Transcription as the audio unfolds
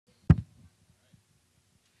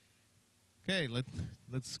Okay,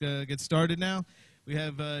 let's get started now. We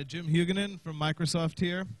have Jim Hugunin from Microsoft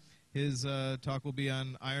here. His talk will be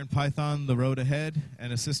on IronPython, the road ahead,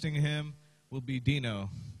 and assisting him will be Dino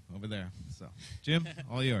over there. So, Jim,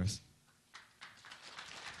 all yours.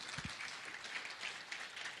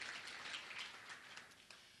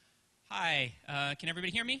 Hi, can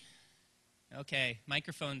everybody hear me? Okay,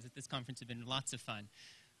 microphones at this conference have been lots of fun.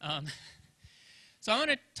 So I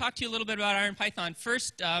want to talk to you a little bit about IronPython.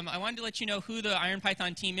 First, I wanted to let you know who the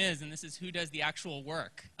IronPython team is, and this is who does the actual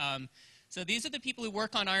work. So these are the people who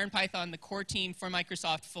work on IronPython, the core team for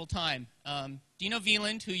Microsoft full-time. Dino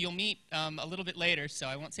Wieland, who you'll meet a little bit later, so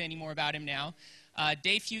I won't say any more about him now.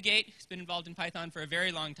 Dave Fugate, who's been involved in Python for a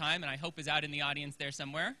very long time, and I hope is out in the audience there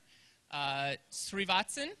somewhere.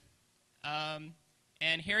 Srivatsan.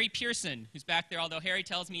 And Harry Pearson, who's back there, although Harry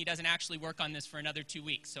tells me he doesn't actually work on this for another 2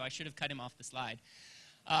 weeks, so I should have cut him off the slide.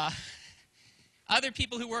 Other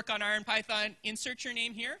people who work on IronPython, insert your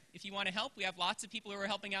name here if you want to help. We have lots of people who are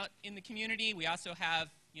helping out in the community. We also have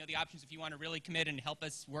the options if you want to really commit and help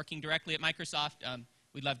us working directly at Microsoft.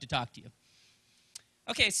 We'd love to talk to you.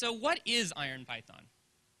 Okay, so what is IronPython?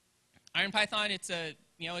 IronPython,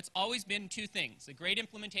 it's always been two things: a great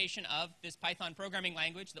implementation of this Python programming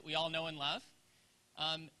language that we all know and love,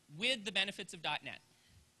 with the benefits of .NET.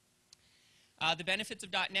 The benefits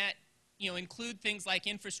of .NET include things like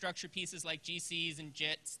infrastructure pieces like GCs and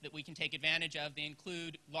JITs that we can take advantage of. They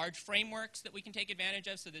include large frameworks that we can take advantage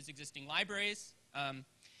of, so there's existing libraries. And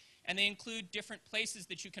they include different places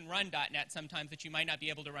that you can run .NET sometimes that you might not be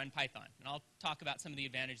able to run Python. And I'll talk about some of the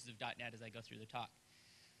advantages of .NET as I go through the talk.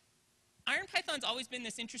 IronPython's always been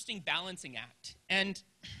this interesting balancing act. And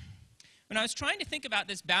when I was trying to think about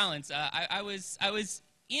this balance, I was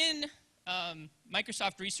in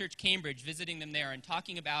Microsoft Research Cambridge, visiting them there and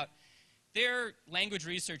talking about their language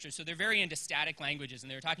researchers. So they're very into static languages, and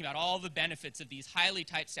they were talking about all the benefits of these highly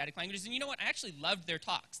typed static languages. And you know what? I actually loved their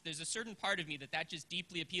talks. There's a certain part of me that just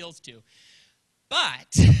deeply appeals to.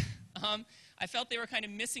 But I felt they were kind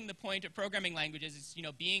of missing the point of programming languages, is,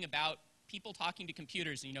 being about people talking to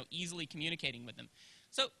computers and, easily communicating with them.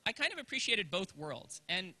 So I kind of appreciated both worlds.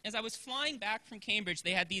 And as I was flying back from Cambridge,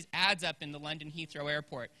 they had these ads up in the London Heathrow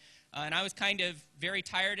Airport. And I was kind of very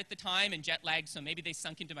tired at the time and jet-lagged, so maybe they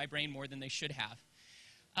sunk into my brain more than they should have.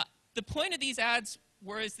 The point of these ads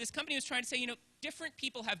was this company was trying to say, different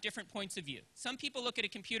people have different points of view. Some people look at a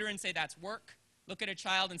computer and say that's work, look at a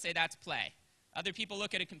child and say that's play. Other people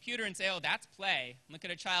look at a computer and say, oh, that's play, look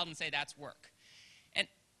at a child and say that's work. And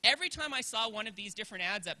every time I saw one of these different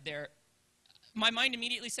ads up there, my mind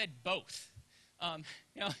immediately said both.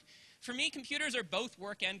 For me, computers are both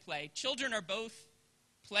work and play. Children are both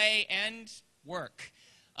play and work.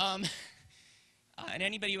 And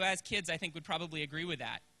anybody who has kids, I think, would probably agree with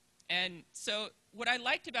that. And so what I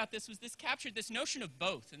liked about this was this captured this notion of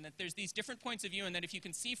both, and that there's these different points of view, and that if you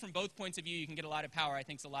can see from both points of view, you can get a lot of power. I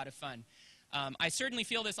think it's a lot of fun. I certainly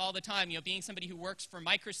feel this all the time, being somebody who works for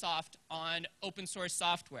Microsoft on open source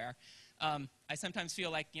software. I sometimes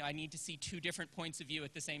feel like I need to see two different points of view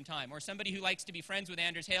at the same time. Or somebody who likes to be friends with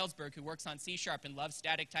Anders Halesberg, who works on C# and loves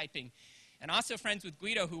static typing. And also friends with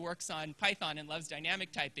Guido, who works on Python and loves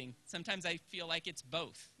dynamic typing. Sometimes I feel like it's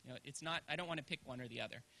both. It's not, I don't want to pick one or the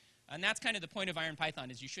other. And that's kind of the point of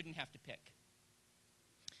IronPython, is you shouldn't have to pick.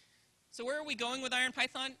 So where are we going with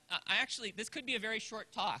IronPython? This could be a very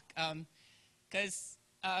short talk. Because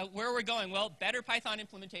where are we going? Well, better Python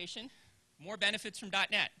implementation, more benefits from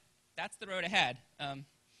 .NET. That's the road ahead.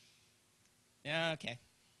 Yeah, okay.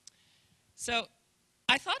 So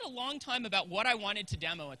I thought a long time about what I wanted to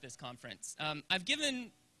demo at this conference.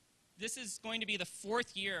 This is going to be the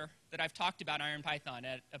 4th year that I've talked about IronPython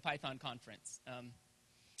at a Python conference.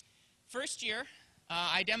 First year,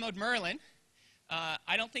 I demoed Merlin.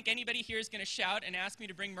 I don't think anybody here is going to shout and ask me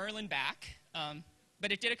to bring Merlin back,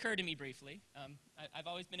 but it did occur to me briefly. I've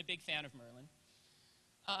always been a big fan of Merlin.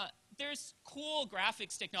 There's cool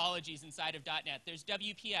graphics technologies inside of .NET. There's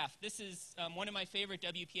WPF. This is one of my favorite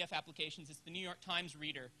WPF applications. It's the New York Times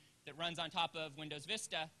reader that runs on top of Windows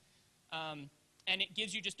Vista. And it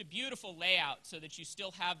gives you just a beautiful layout so that you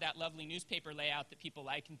still have that lovely newspaper layout that people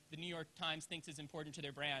like and the New York Times thinks is important to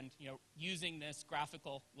their brand, using this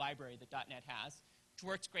graphical library that .NET has, which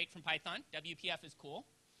works great from Python. WPF is cool.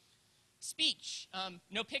 Speech.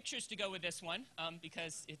 No pictures to go with this one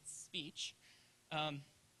because it's speech.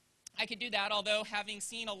 I could do that, although having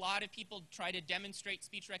seen a lot of people try to demonstrate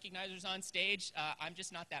speech recognizers on stage, I'm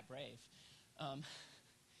just not that brave.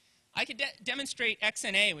 I could demonstrate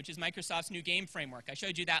XNA, which is Microsoft's new game framework. I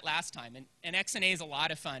showed you that last time, and XNA is a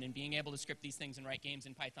lot of fun, and being able to script these things and write games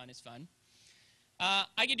in Python is fun.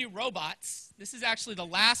 I could do robots. This is actually the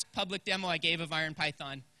last public demo I gave of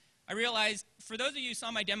IronPython. I realized, for those of you who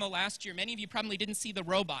saw my demo last year, many of you probably didn't see the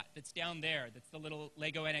robot that's down there. That's the little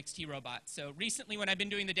Lego NXT robot. So recently, when I've been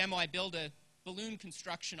doing the demo, I build a balloon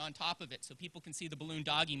construction on top of it so people can see the balloon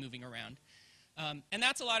doggy moving around. And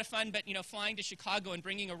that's a lot of fun, but flying to Chicago and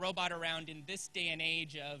bringing a robot around in this day and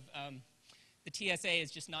age of the TSA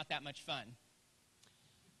is just not that much fun.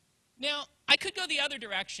 Now, I could go the other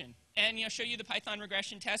direction and show you the Python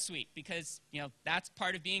regression test suite, because that's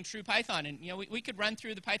part of being true Python. And we could run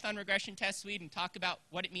through the Python regression test suite and talk about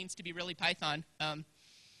what it means to be really Python.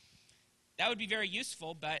 That would be very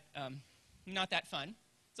useful, but not that fun.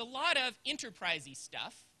 It's a lot of enterprisey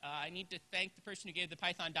stuff. I need to thank the person who gave the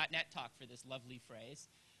Python.net talk for this lovely phrase.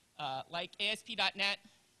 Like ASP.NET,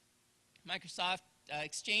 Microsoft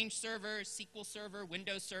Exchange Server, SQL Server,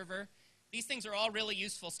 Windows Server. These things are all really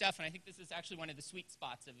useful stuff, and I think this is actually one of the sweet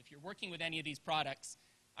spots of if you're working with any of these products,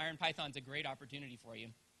 IronPython's a great opportunity for you.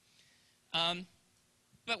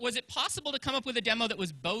 But was it possible to come up with a demo that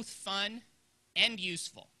was both fun and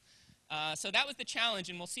useful? So that was the challenge,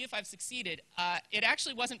 and we'll see if I've succeeded. It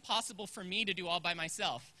actually wasn't possible for me to do all by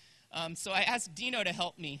myself. So I asked Dino to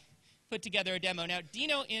help me put together a demo. Now,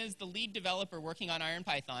 Dino is the lead developer working on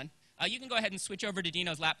IronPython. You can go ahead and switch over to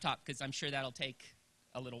Dino's laptop, because I'm sure that'll take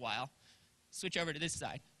a little while. Switch over to this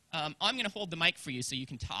side. I'm going to hold the mic for you so you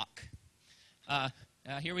can talk.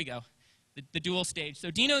 Here we go, the dual stage.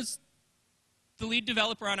 So Dino's the lead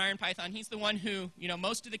developer on IronPython. He's the one who,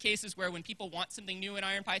 most of the cases where when people want something new in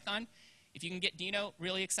IronPython, if you can get Dino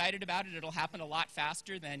really excited about it, it'll happen a lot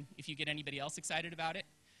faster than if you get anybody else excited about it.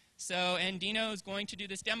 So, and Dino is going to do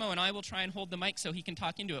this demo, and I will try and hold the mic so he can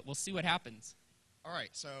talk into it. We'll see what happens. All right,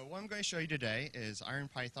 so what I'm going to show you today is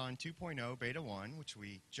IronPython 2.0 Beta 1, which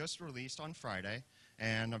we just released on Friday.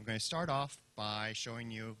 And I'm going to start off by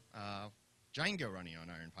showing you Django running on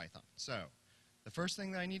IronPython. So the first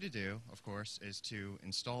thing that I need to do, of course, is to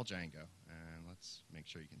install Django. And let's make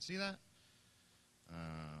sure you can see that.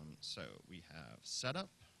 So we have setup.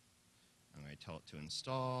 I'm going to tell it to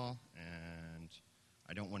install, and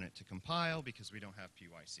I don't want it to compile because we don't have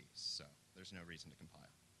PYCs, so there's no reason to compile.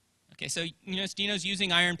 Okay, so Dino's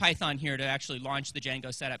using IronPython here to actually launch the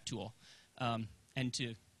Django setup tool.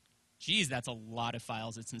 Geez, that's a lot of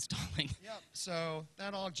files it's installing. Yep, so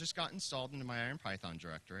that all just got installed into my IronPython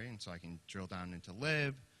directory, and so I can drill down into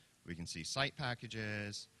lib, we can see site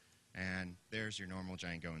packages, and there's your normal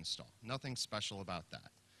Django install. Nothing special about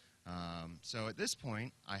that. So at this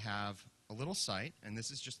point, I have a little site, and this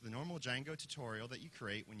is just the normal Django tutorial that you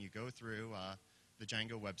create when you go through the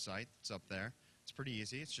Django website that's up there. It's pretty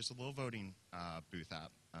easy. It's just a little voting booth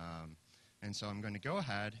app. And so I'm going to go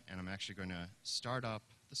ahead, and I'm actually going to start up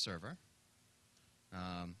the server.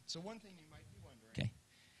 So one thing you might be wondering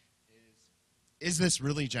is this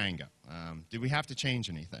really Django? Did we have to change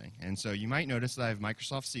anything? And so you might notice that I have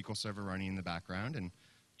Microsoft SQL Server running in the background, and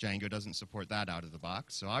Django doesn't support that out of the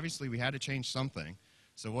box. So obviously we had to change something.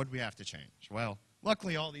 So what did we have to change? Well,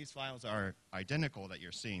 luckily all these files are identical that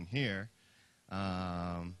you're seeing here.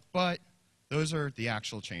 But those are the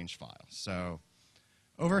actual change files. So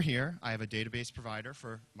over here, I have a database provider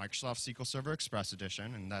for Microsoft SQL Server Express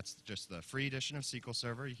Edition, and that's just the free edition of SQL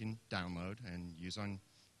Server you can download and use on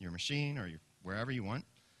your machine or wherever you want.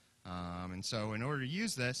 And so in order to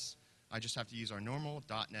use this, I just have to use our normal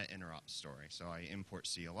 .NET interop story. So I import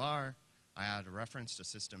CLR, I add a reference to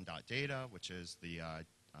system.data, which is the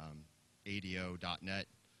ADO.NET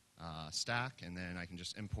stack, and then I can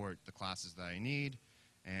just import the classes that I need.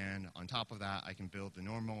 And on top of that, I can build the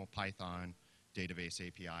normal Python database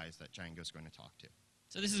APIs that Django's going to talk to.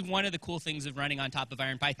 So this is one of the cool things of running on top of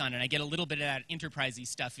IronPython, and I get a little bit of that enterprisey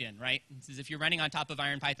stuff in, right? This is if you're running on top of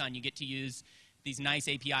IronPython, you get to use these nice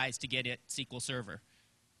APIs to get at SQL Server.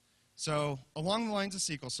 So along the lines of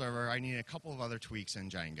SQL Server, I need a couple of other tweaks in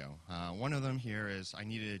Django. One of them here is I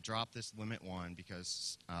needed to drop this limit 1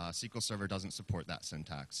 because SQL Server doesn't support that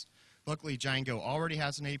syntax. Luckily, Django already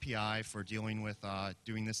has an API for dealing with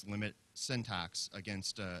doing this limit syntax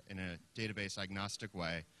against in a database agnostic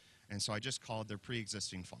way, and so I just called their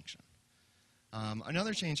pre-existing function.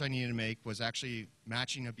 Another change I needed to make was actually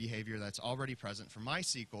matching a behavior that's already present for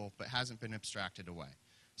MySQL but hasn't been abstracted away.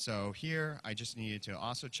 So here, I just needed to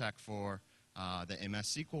also check for the MS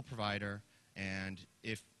SQL provider, and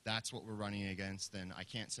if that's what we're running against, then I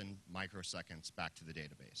can't send microseconds back to the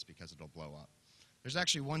database because it'll blow up. There's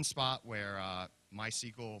actually one spot where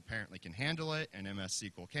MySQL apparently can handle it and MS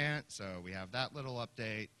SQL can't, so we have that little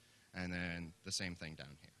update, and then the same thing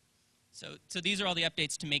down here. So these are all the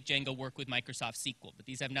updates to make Django work with Microsoft SQL, but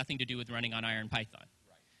these have nothing to do with running on IronPython.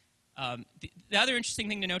 The other interesting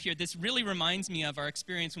thing to note here, this really reminds me of our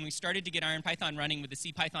experience when we started to get IronPython running with the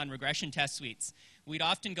CPython regression test suites. We'd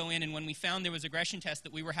often go in, and when we found there was a regression test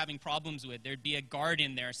that we were having problems with, there'd be a guard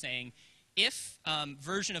in there saying, if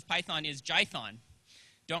version of Python is Jython,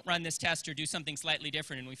 don't run this test or do something slightly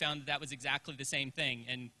different. And we found that that was exactly the same thing.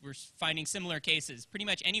 And we're finding similar cases. Pretty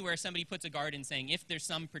much anywhere somebody puts a guard in saying, if there's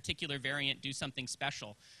some particular variant, do something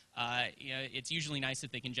special, it's usually nice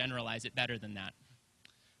if they can generalize it better than that.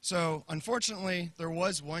 So unfortunately, there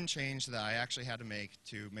was one change that I actually had to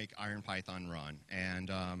make IronPython run. And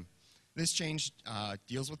this change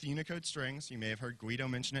deals with the Unicode strings. You may have heard Guido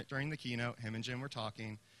mention it during the keynote. Him and Jim were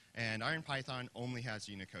talking. And IronPython only has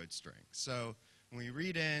Unicode strings. So when we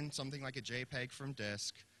read in something like a JPEG from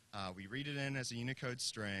disk, we read it in as a Unicode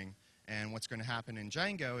string. And what's going to happen in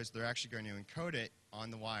Django is they're actually going to encode it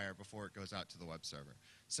on the wire before it goes out to the web server.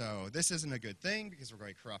 So this isn't a good thing because we're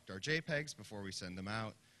going to corrupt our JPEGs before we send them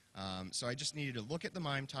out. So I just needed to look at the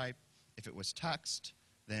MIME type. If it was text,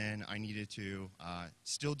 then I needed to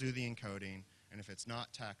still do the encoding. And if it's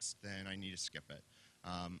not text, then I need to skip it.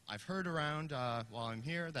 I've heard around while I'm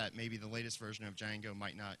here that maybe the latest version of Django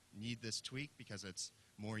might not need this tweak because it's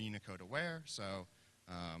more Unicode aware. So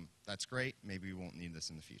that's great. Maybe we won't need this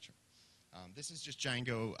in the future. This is just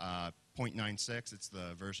Django 0.96. It's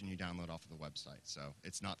the version you download off of the website. So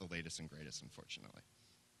it's not the latest and greatest, unfortunately.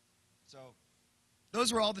 So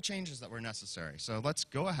those were all the changes that were necessary. So let's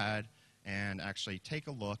go ahead and actually take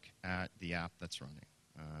a look at the app that's running.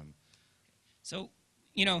 So,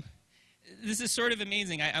 this is sort of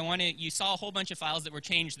amazing. You saw a whole bunch of files that were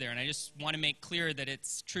changed there, and I just want to make clear that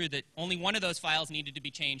it's true that only one of those files needed to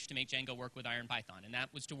be changed to make Django work with IronPython, and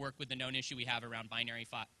that was to work with the known issue we have around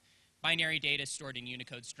binary data stored in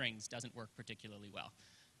Unicode strings doesn't work particularly well.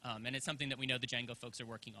 And it's something that we know the Django folks are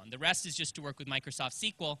working on. The rest is just to work with Microsoft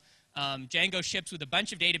SQL. Django ships with a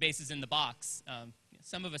bunch of databases in the box.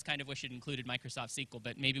 Some of us kind of wish it included Microsoft SQL,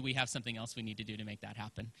 but maybe we have something else we need to do to make that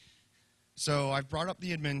happen. So I've brought up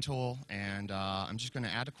the admin tool, and I'm just going to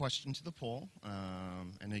add a question to the poll.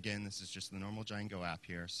 And again, this is just the normal Django app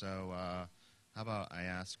here. So how about I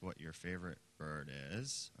ask what your favorite bird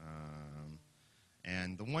is?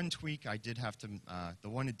 And the one tweak I did have to, the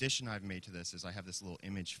one addition I've made to this is I have this little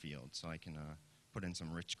image field, so I can put in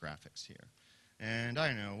some rich graphics here. And I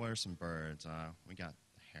don't know, what are some birds? We got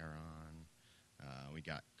heron, we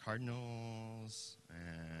got cardinals,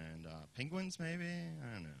 and penguins maybe?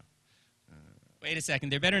 I don't know. Wait a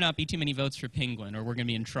second, there better not be too many votes for penguin, or we're going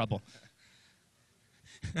to be in trouble.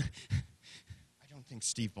 I don't think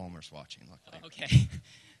Steve Ballmer's watching, luckily. Okay.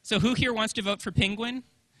 So who here wants to vote for penguin?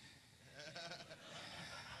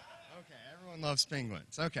 Okay, everyone loves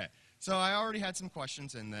penguins. Okay, so I already had some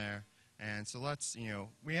questions in there, and so let's,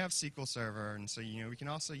 we have SQL Server, and so, we can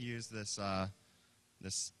also use this,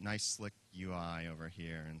 this nice slick UI over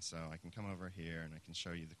here, and so I can come over here and I can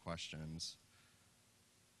show you the questions.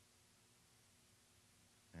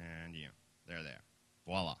 And, they're there.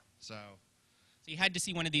 Voila. So you had to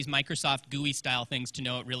see one of these Microsoft GUI style things to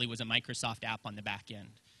know it really was a Microsoft app on the back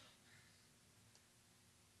end.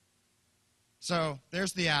 So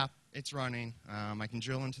there's the app. It's running. I can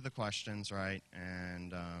drill into the questions, right?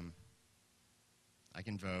 And I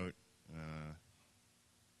can vote.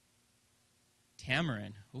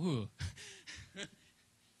 Tamarin. Ooh.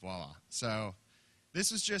 Voila. So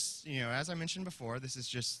this is just, as I mentioned before, this is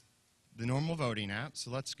just the normal voting app.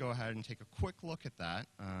 So let's go ahead and take a quick look at that.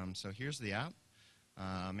 So here's the app.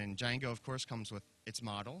 And Django, of course, comes with its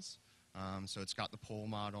models. So it's got the poll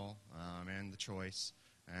model and the choice.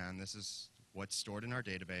 And this is what's stored in our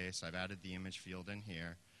database. I've added the image field in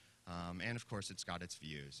here. And, of course, it's got its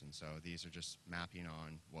views. And so these are just mapping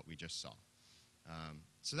on what we just saw.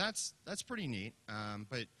 So that's pretty neat.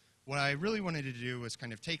 But what I really wanted to do was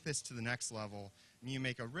kind of take this to the next level. And you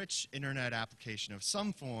make a rich internet application of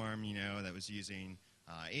some form, that was using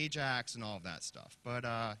Ajax and all of that stuff. But,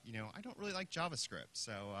 I don't really like JavaScript,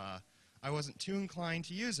 so I wasn't too inclined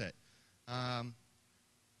to use it.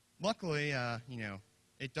 Luckily,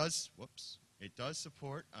 it does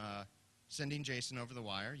support sending JSON over the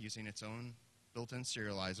wire using its own built-in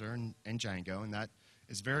serializer in Django, and that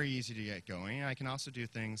is very easy to get going. I can also do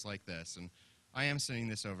things like this, and I am sending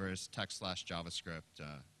this over as text/JavaScript.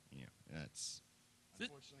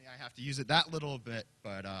 Unfortunately, I have to use it that little bit,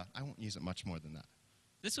 but I won't use it much more than that.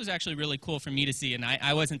 This was actually really cool for me to see, and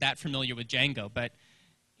I wasn't that familiar with Django, but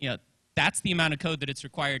that's the amount of code that it's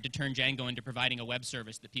required to turn Django into providing a web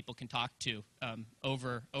service that people can talk to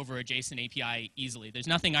over a JSON API easily. There's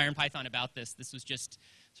nothing IronPython about this. This was just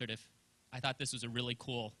sort of, I thought this was a really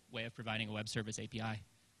cool way of providing a web service API.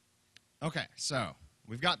 Okay, so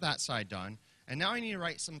we've got that side done. And now I need to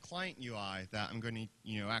write some client UI that I'm going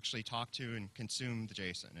to actually talk to and consume the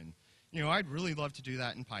JSON. And I'd really love to do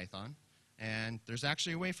that in Python. And there's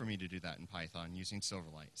actually a way for me to do that in Python using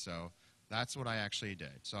Silverlight. So that's what I actually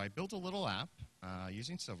did. So I built a little app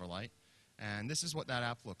using Silverlight. And this is what that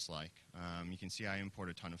app looks like. You can see I import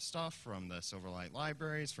a ton of stuff from the Silverlight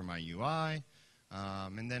libraries for my UI.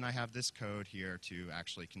 And then I have this code here to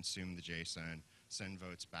actually consume the JSON, send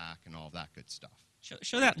votes back, and all that good stuff.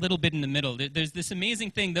 Show that little bit in the middle. There's this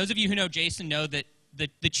amazing thing. Those of you who know JSON know that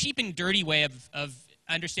the cheap and dirty way of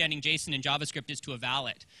understanding JSON in JavaScript is to eval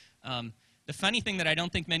it. The funny thing that I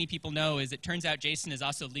don't think many people know is it turns out JSON is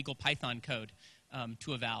also legal Python code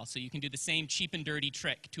to eval. So you can do the same cheap and dirty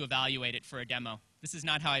trick to evaluate it for a demo. This is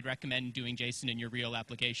not how I'd recommend doing JSON in your real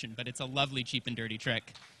application, but it's a lovely cheap and dirty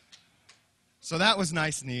trick. So that was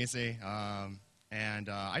nice and easy. I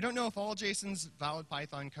don't know if all JSON's valid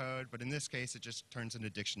Python code, but in this case, it just turns into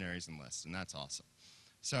dictionaries and lists, and that's awesome.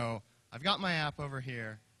 So I've got my app over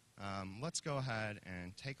here. Let's go ahead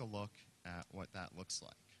and take a look at what that looks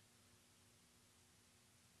like.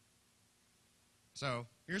 So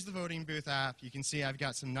here's the voting booth app. You can see I've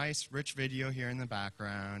got some nice, rich video here in the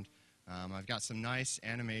background. I've got some nice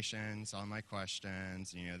animations on my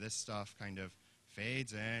questions. This stuff kind of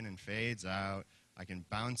fades in and fades out. I can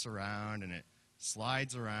bounce around, and it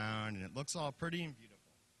slides around, and it looks all pretty and beautiful.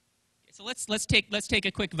 So let's take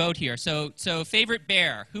a quick vote here. So favorite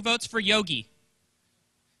bear. Who votes for Yogi?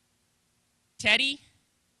 Teddy?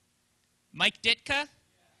 Mike Ditka?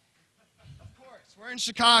 Of course, we're in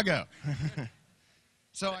Chicago.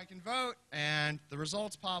 So I can vote, and the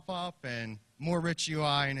results pop up, and more rich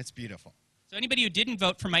UI, and it's beautiful. So anybody who didn't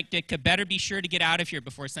vote for Mike Ditka better be sure to get out of here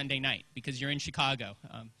before Sunday night, because you're in Chicago.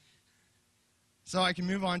 So I can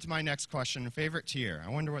move on to my next question, favorite tier. I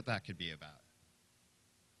wonder what that could be about.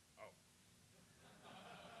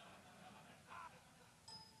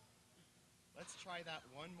 Let's try that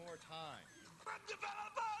one more time. Web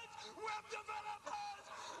developers! Web developers!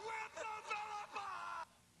 Web developers!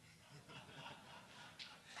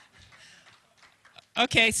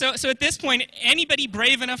 Okay, so at this point, anybody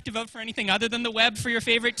brave enough to vote for anything other than the web for your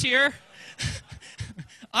favorite tier?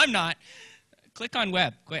 I'm not. Click on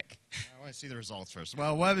web, quick. I want to see the results first.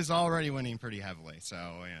 Well, web is already winning pretty heavily,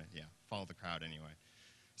 so yeah, follow the crowd anyway.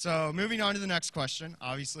 So moving on to the next question.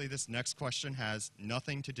 Obviously, this next question has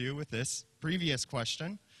nothing to do with this previous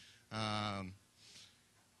question.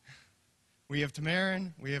 We have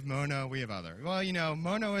Tamarin, we have Mono, we have other. Well,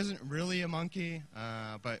 Mono isn't really a monkey,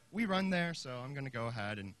 but we run there, so I'm going to go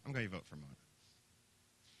ahead and I'm going to vote for Mono.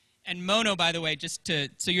 And Mono, by the way,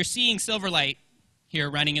 so you're seeing Silverlight here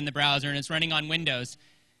running in the browser, and it's running on Windows.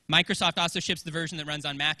 Microsoft also ships the version that runs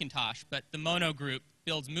on Macintosh, but the Mono group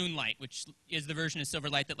builds Moonlight, which is the version of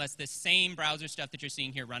Silverlight that lets this same browser stuff that you're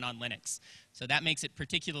seeing here run on Linux. So that makes it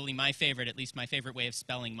particularly my favorite, at least my favorite way of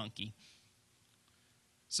spelling monkey.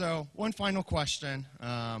 So one final question.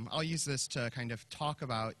 I'll use this to kind of talk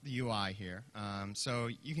about the UI here. So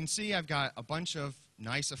you can see I've got a bunch of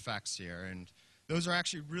nice effects here, and those are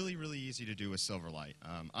actually really, really easy to do with Silverlight.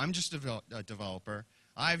 I'm just a developer.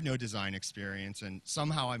 I have no design experience, and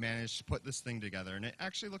somehow I managed to put this thing together, and it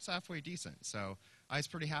actually looks halfway decent. So I was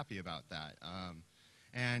pretty happy about that.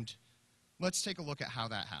 And let's take a look at how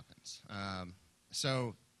that happens.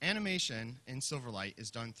 So animation in Silverlight is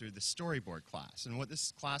done through the storyboard class. And what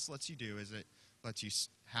this class lets you do is it lets you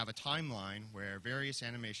have a timeline where various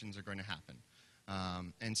animations are going to happen.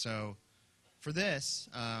 And so for this,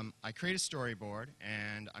 I create a storyboard,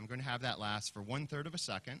 and I'm going to have that last for 1/3 of a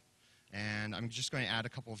second. And I'm just going to add a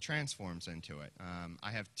couple of transforms into it.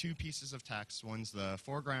 I have two pieces of text. One's the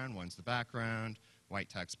foreground, one's the background, white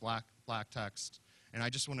text, black text. And I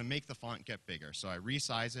just want to make the font get bigger. So I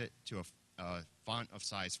resize it to a font of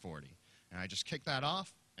size 40. And I just kick that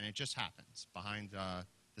off, and it just happens behind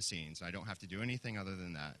the scenes. I don't have to do anything other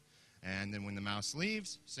than that. And then when the mouse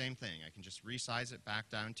leaves, same thing. I can just resize it back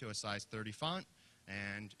down to a size 30 font,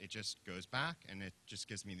 and it just goes back, and it just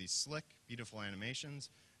gives me these slick, beautiful animations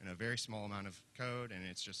in a very small amount of code, and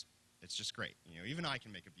it's just great. Even I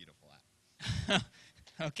can make a beautiful app.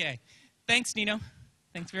 Okay. Thanks, Nino.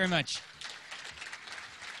 Thanks very much.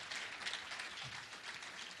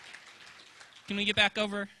 Can we get back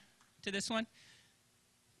over to this one?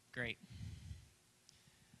 Great.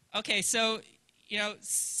 Okay, so,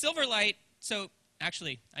 Silverlight, so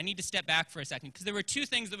actually, I need to step back for a second, because there were two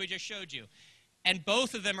things that we just showed you. And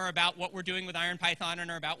both of them are about what we're doing with IronPython and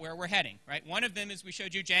are about where we're heading, right? One of them is we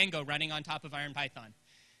showed you Django running on top of IronPython.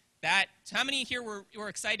 So how many here were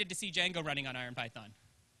excited to see Django running on IronPython?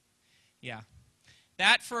 Yeah.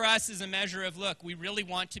 That for us is a measure of, look, we really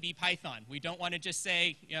want to be Python. We don't want to just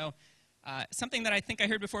say, Something that I think I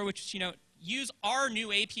heard before, which is, use our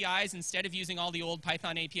new APIs instead of using all the old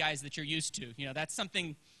Python APIs that you're used to. That's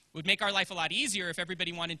something would make our life a lot easier if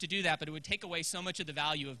everybody wanted to do that, but it would take away so much of the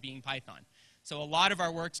value of being Python. So a lot of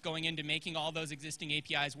our work's going into making all those existing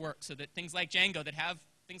APIs work so that things like Django that have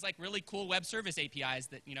things like really cool web service APIs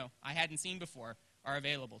that I hadn't seen before are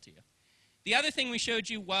available to you. The other thing we showed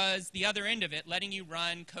you was the other end of it, letting you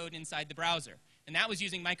run code inside the browser. And that was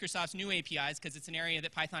using Microsoft's new APIs because it's an area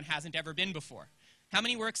that Python hasn't ever been before. How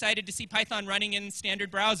many were excited to see Python running in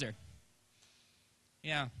standard browser?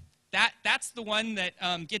 Yeah. That's the one that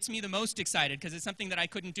gets me the most excited because it's something that I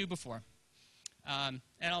couldn't do before. And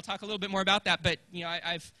I'll talk a little bit more about that, but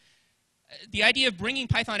the idea of bringing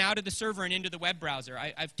Python out of the server and into the web browser.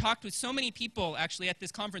 I've talked with so many people actually at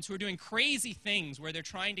this conference who are doing crazy things where they're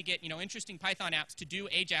trying to get interesting Python apps to do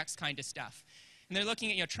Ajax kind of stuff. And they're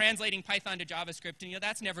looking at translating Python to JavaScript, and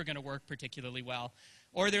that's never going to work particularly well.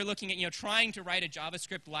 Or they're looking at trying to write a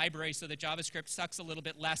JavaScript library so that JavaScript sucks a little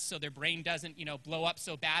bit less so their brain doesn't blow up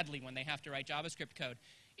so badly when they have to write JavaScript code.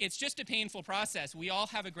 It's just a painful process. We all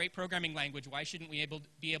have a great programming language. Why shouldn't we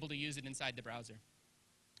be able to use it inside the browser?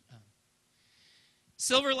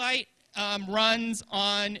 Silverlight runs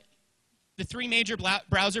on the three major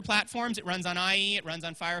browser platforms. It runs on IE, it runs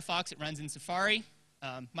on Firefox, it runs in Safari.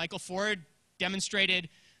 Michael Ford demonstrated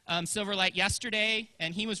Silverlight yesterday,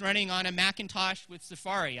 and he was running on a Macintosh with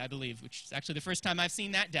Safari, I believe, which is actually the first time I've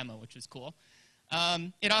seen that demo, which was cool.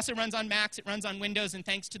 It also runs on Macs, it runs on Windows, and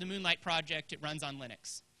thanks to the Moonlight project, it runs on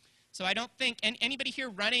Linux. So I don't think, anybody here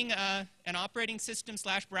running an operating system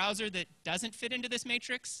 / browser that doesn't fit into this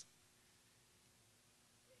matrix?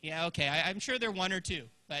 Yeah, okay, I'm sure there are one or two,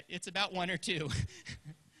 but it's about one or two.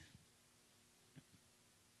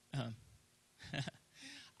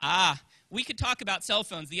 We could talk about cell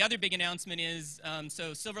phones. The other big announcement is,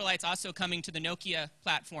 so Silverlight's also coming to the Nokia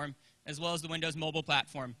platform as well as the Windows Mobile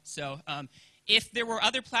platform. So if there were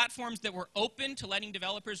other platforms that were open to letting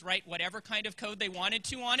developers write whatever kind of code they wanted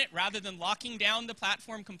to on it rather than locking down the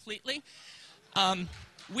platform completely,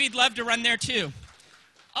 we'd love to run there too.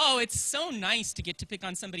 Oh, it's so nice to get to pick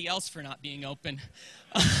on somebody else for not being open.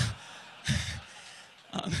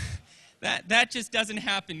 That just doesn't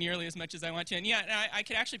happen nearly as much as I want to. And yeah, I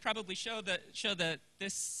could actually probably show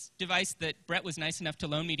this device that Brett was nice enough to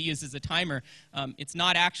loan me to use as a timer. It's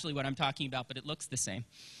not actually what I'm talking about, but it looks the same.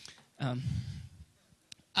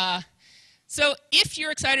 So if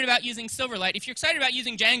you're excited about using Silverlight, if you're excited about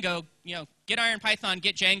using Django, get IronPython,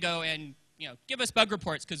 get Django, and give us bug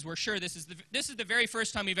reports because we're sure this is the very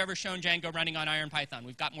first time we've ever shown Django running on IronPython.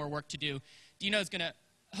 We've got more work to do. Dino's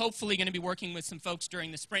hopefully going to be working with some folks during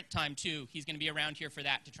the sprint time too. He's going to be around here for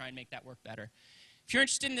that to try and make that work better. If you're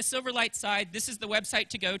interested in the Silverlight side, this is the website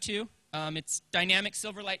to go to. It's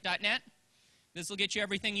dynamicsilverlight.net. This will get you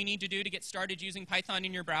everything you need to do to get started using Python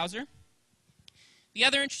in your browser. The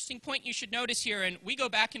other interesting point you should notice here, and we go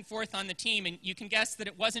back and forth on the team, and you can guess that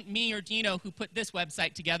it wasn't me or Dino who put this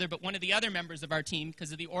website together, but one of the other members of our team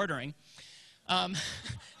because of the ordering.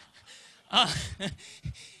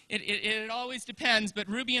 It always depends, but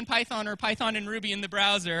Ruby and Python or Python and Ruby in the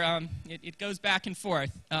browser, it goes back and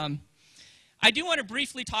forth. I do want to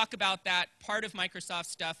briefly talk about that part of Microsoft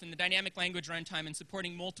stuff and the dynamic language runtime and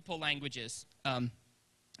supporting multiple languages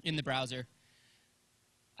in the browser.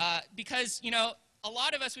 Because, a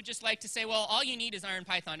lot of us would just like to say, well, all you need is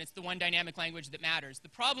IronPython. It's the one dynamic language that matters. The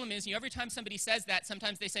problem is, every time somebody says that,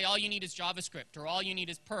 sometimes they say all you need is JavaScript or all you need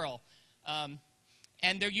is Perl. And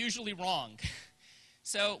they're usually wrong.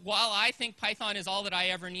 So while I think Python is all that I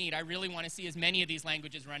ever need, I really want to see as many of these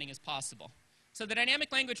languages running as possible. So the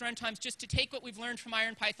dynamic language runtime is just to take what we've learned from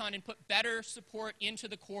IronPython and put better support into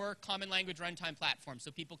the core common language runtime platform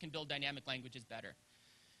so people can build dynamic languages better.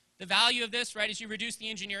 The value of this, right, is you reduce the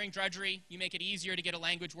engineering drudgery. You make it easier to get a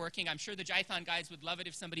language working. I'm sure the Python guys would love it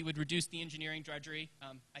if somebody would reduce the engineering drudgery.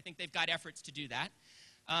 I think they've got efforts to do that.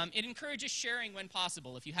 It encourages sharing when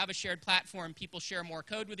possible. If you have a shared platform, people share more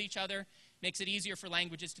code with each other. Makes it easier for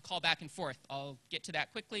languages to call back and forth. I'll get to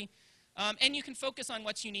that quickly. And you can focus on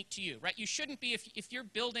what's unique to you, right? You shouldn't be, if you're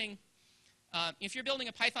building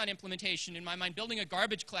a Python implementation, in my mind, building a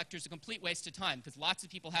garbage collector is a complete waste of time because lots of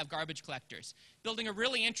people have garbage collectors. Building a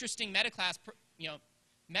really interesting meta-class,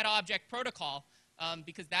 meta-object protocol,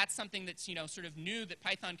 because that's something that's, sort of new that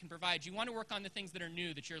Python can provide. You want to work on the things that are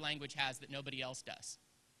new that your language has that nobody else does.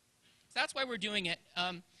 So that's why we're doing it.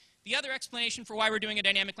 The other explanation for why we're doing a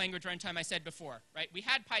dynamic language runtime I said before, right? We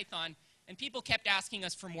had Python, and people kept asking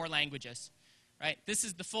us for more languages. Right? This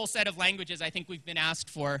is the full set of languages I think we've been asked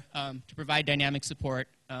for to provide dynamic support.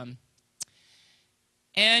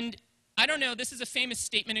 And I don't know, this is a famous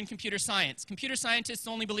statement in computer science. Computer scientists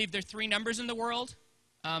only believe there are 3 numbers in the world.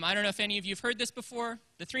 I don't know if any of you have heard this before.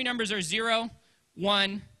 The 3 numbers are 0,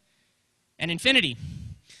 1, and infinity.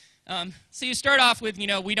 So you start off with,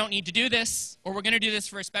 we don't need to do this, or we're going to do this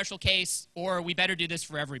for a special case, or we better do this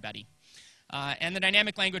for everybody. And the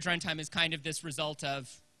dynamic language runtime is kind of this result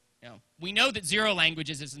of, we know that 0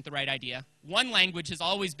 languages isn't the right idea. 1 language has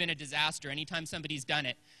always been a disaster. Anytime somebody's done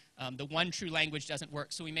it, the 1 true language doesn't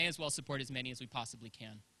work, so we may as well support as many as we possibly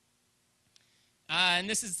can. And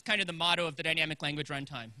this is kind of the motto of the dynamic language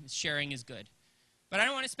runtime, is sharing is good. But I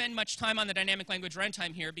don't want to spend much time on the dynamic language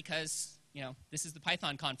runtime here because, this is the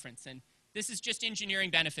Python conference, and this is just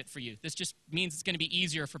engineering benefit for you. This just means it's going to be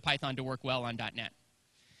easier for Python to work well on .NET.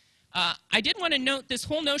 I did want to note this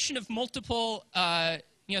whole notion of multiple,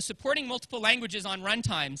 supporting multiple languages on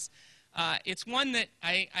runtimes. It's one that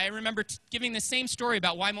I remember giving the same story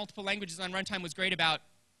about why multiple languages on runtime was great about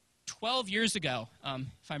 12 years ago,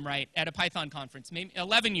 if I'm right, at a Python conference, maybe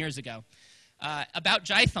 11 years ago, about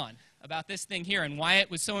Jython, about this thing here, and why it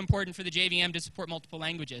was so important for the JVM to support multiple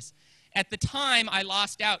languages. At the time, I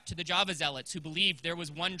lost out to the Java zealots who believed there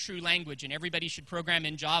was 1 true language and everybody should program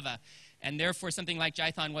in Java, and therefore something like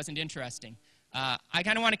Jython wasn't interesting. I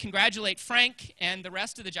kind of want to congratulate Frank and the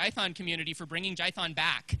rest of the Jython community for bringing Jython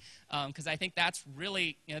back, because I think that's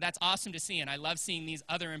really, that's awesome to see, and I love seeing these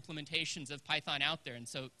other implementations of Python out there, and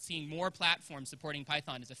so seeing more platforms supporting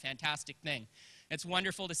Python is a fantastic thing. It's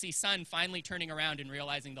wonderful to see Sun finally turning around and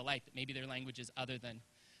realizing the light that maybe there are languages other than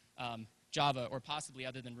Java, or possibly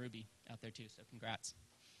other than Ruby out there too, so congrats.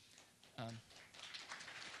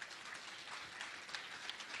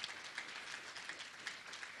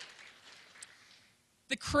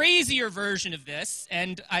 The crazier version of this,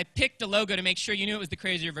 and I picked a logo to make sure you knew it was the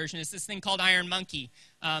crazier version, is this thing called IronMonkey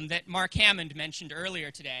that Mark Hammond mentioned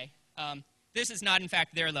earlier today. This is not, in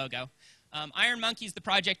fact, their logo. IronMonkey is the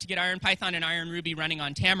project to get IronPython and IronRuby running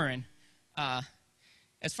on Tamarin.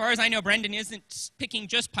 As far as I know, Brendan isn't picking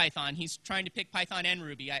just Python. He's trying to pick Python and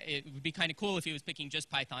Ruby. It would be kind of cool if he was picking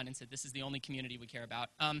just Python and said, this is the only community we care about.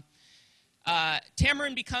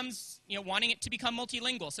 Tamarin becomes, wanting it to become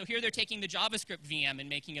multilingual. So here they're taking the JavaScript VM and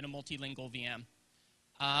making it a multilingual VM.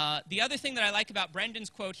 The other thing that I like about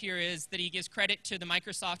Brendan's quote here is that he gives credit to the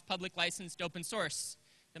Microsoft public licensed open source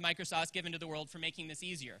that Microsoft's given to the world for making this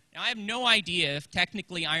easier. Now, I have no idea if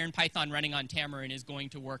technically IronPython running on Tamarin is going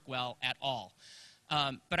to work well at all.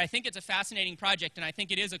 But I think it's a fascinating project, and I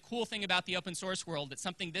think it is a cool thing about the open source world that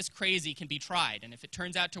something this crazy can be tried. And if it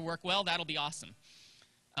turns out to work well, that'll be awesome.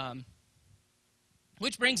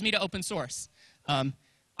 Which brings me to open source. I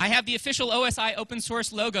have the official OSI open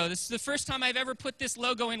source logo. This is the first time I've ever put this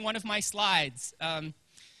logo in one of my slides.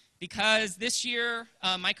 Because this year,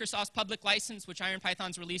 Microsoft's public license, which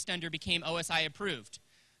IronPython's released under, became OSI approved.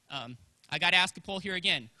 I got to ask a poll here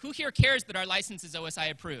again. Who here cares that our license is OSI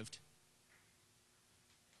approved?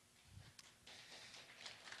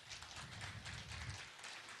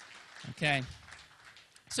 Okay.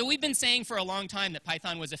 So we've been saying for a long time that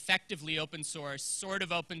Python was effectively open source, sort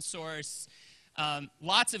of open source,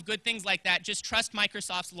 lots of good things like that. Just trust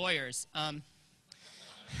Microsoft's lawyers. And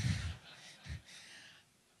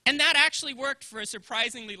that actually worked for a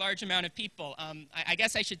surprisingly large amount of people. I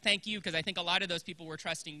guess I should thank you, because I think a lot of those people were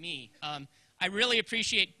trusting me. I really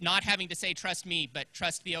appreciate not having to say trust me, but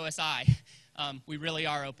trust the OSI. We really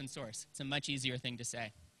are open source. It's a much easier thing to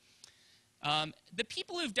say. The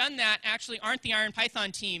people who've done that actually aren't the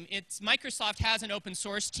IronPython team. It's Microsoft has an open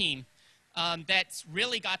source team that's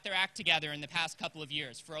really got their act together in the past couple of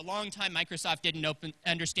years. For a long time, Microsoft didn't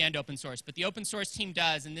understand open source, but the open source team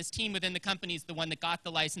does, and this team within the company is the one that got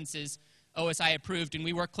the licenses OSI approved, and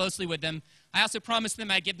we work closely with them. I also promised them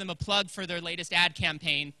I'd give them a plug for their latest ad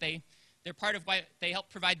campaign. They're part of why they help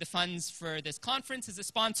provide the funds for this conference as a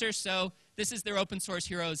sponsor, so this is their Open Source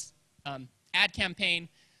Heroes ad campaign.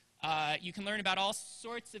 You can learn about all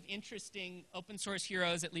sorts of interesting open source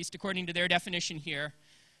heroes, at least according to their definition here,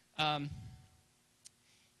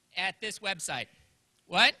 at this website.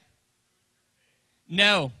 What?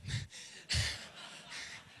 No.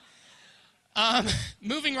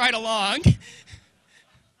 Moving right along.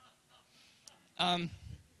 The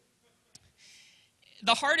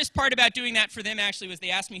hardest part about doing that for them actually was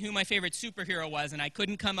they asked me who my favorite superhero was, and I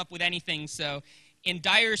couldn't come up with anything, so in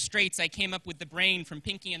dire straits, I came up with the Brain from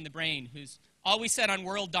Pinky and the Brain, who's always set on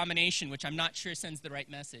world domination, which I'm not sure sends the right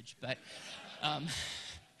message, but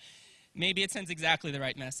maybe it sends exactly the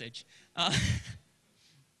right message.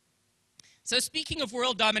 So speaking of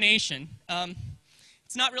world domination,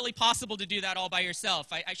 it's not really possible to do that all by yourself.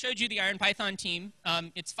 I showed you the IronPython team.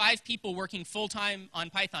 It's 5 people working full-time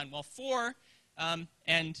on Python. Well, 4,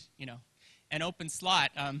 and and open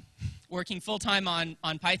slot working full-time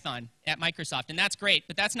on Python at Microsoft. And that's great,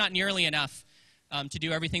 but that's not nearly enough to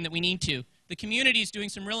do everything that we need to. The community is doing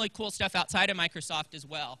some really cool stuff outside of Microsoft as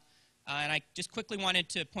well. And I just quickly wanted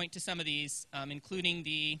to point to some of these, including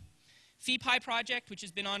the FeePy project, which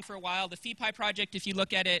has been on for a while. The FeePy project, if you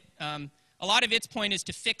look at it, a lot of its point is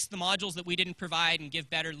to fix the modules that we didn't provide and give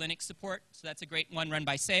better Linux support. So that's a great one run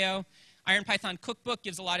by Seo. IronPython Cookbook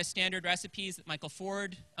gives a lot of standard recipes that Michael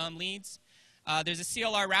Ford leads. There's a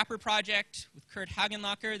CLR wrapper project with Kurt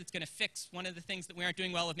Hagenlacher that's going to fix one of the things that we aren't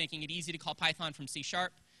doing well of making it easy to call Python from C#.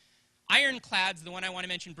 Ironclad's the one I want to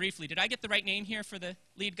mention briefly. Did I get the right name here for the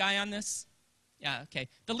lead guy on this? Yeah, okay.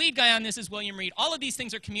 The lead guy on this is William Reed. All of these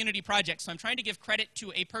things are community projects, so I'm trying to give credit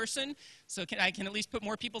to a person, so I can at least put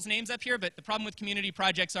more people's names up here, but the problem with community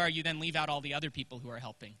projects are you then leave out all the other people who are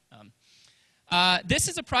helping. This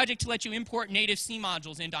is a project to let you import native C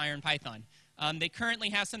modules into IronPython. They currently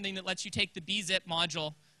have something that lets you take the bzip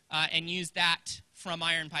module and use that from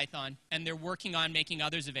IronPython, and they're working on making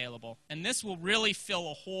others available. And this will really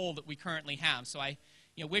fill a hole that we currently have. So I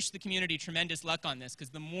wish the community tremendous luck on this, because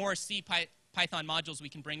the more Python modules we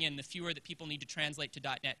can bring in, the fewer that people need to translate to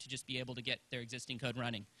 .NET to just be able to get their existing code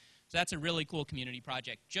running. So that's a really cool community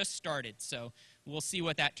project. Just started, so we'll see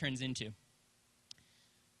what that turns into.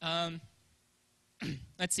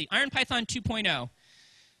 Let's see, IronPython 2.0.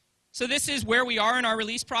 So this is where we are in our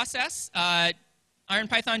release process.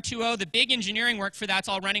 IronPython 2.0, the big engineering work for that's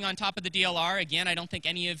all running on top of the DLR. Again, I don't think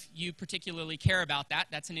any of you particularly care about that.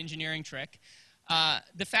 That's an engineering trick.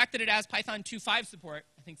 The fact that it has Python 2.5 support,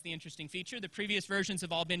 I think is the interesting feature. The previous versions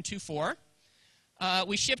have all been 2.4.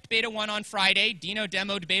 We shipped Beta 1 on Friday. Dino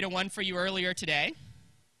demoed Beta 1 for you earlier today.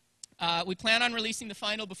 We plan on releasing the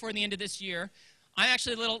final before the end of this year. I'm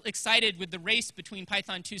actually a little excited with the race between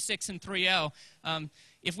Python 2.6 and 3.0.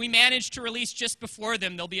 If we manage to release just before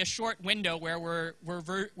them, there'll be a short window where we're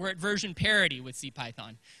at version parity with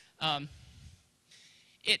CPython.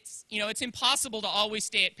 It's impossible to always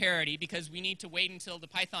stay at parity because we need to wait until the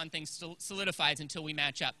Python thing solidifies until we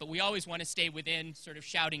match up. But we always want to stay within sort of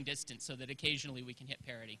shouting distance so that occasionally we can hit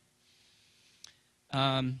parity.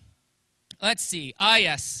 Let's see.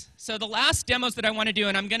 Yes. So the last demos that I want to do,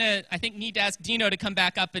 and I'm going to, I think, need to ask Dino to come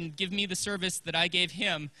back up and give me the service that I gave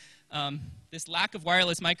him. This lack of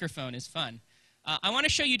wireless microphone is fun. I want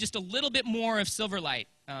to show you just a little bit more of Silverlight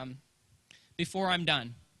before I'm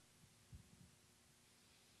done.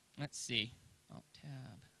 Let's see.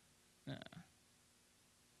 Alt-tab.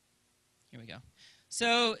 Here we go.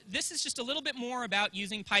 So this is just a little bit more about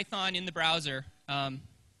using Python in the browser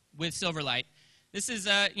with Silverlight. This is,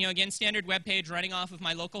 again, standard web page running off of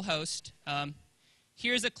my local host.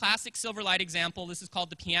 Here's a classic Silverlight example. This is called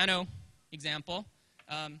the piano example.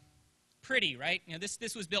 Pretty, right?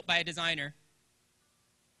 This was built by a designer.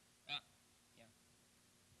 Yeah.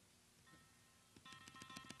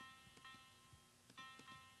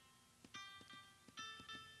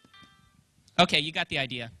 Okay, you got the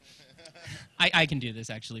idea. I can do this,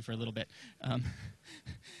 actually, for a little bit.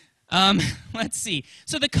 Let's see.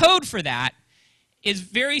 So the code for that is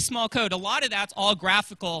very small code. A lot of that's all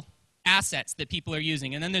graphical assets that people are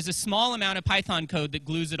using. And then there's a small amount of Python code that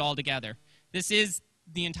glues it all together. This is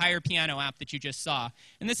the entire piano app that you just saw.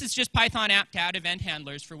 And this is just Python app to add event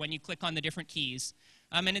handlers for when you click on the different keys.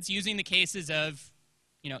 And it's using the cases of,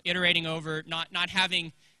 iterating over, not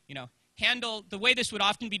having, handle, the way this would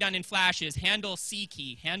often be done in Flash is handle C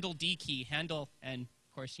key, handle D key, handle, and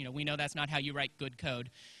of course, we know that's not how you write good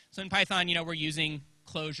code. So in Python, we're using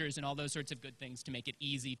closures and all those sorts of good things to make it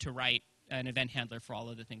easy to write an event handler for all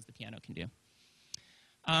of the things the piano can do.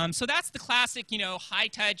 So that's the classic,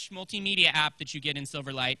 high-touch multimedia app that you get in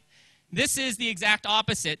Silverlight. This is the exact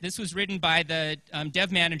opposite. This was written by the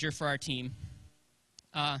dev manager for our team.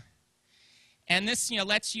 And this,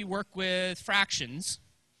 lets you work with fractions.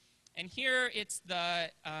 And here it's the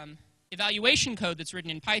evaluation code that's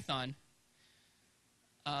written in Python.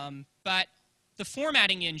 But the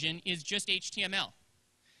formatting engine is just HTML.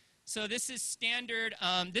 So this is standard.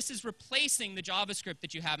 This is replacing the JavaScript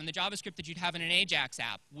that you have and the JavaScript that you'd have in an Ajax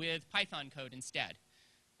app with Python code instead.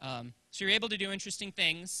 So you're able to do interesting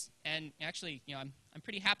things. And actually, I'm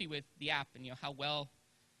pretty happy with the app and how well,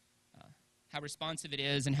 how responsive it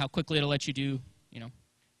is and how quickly it'll let you do,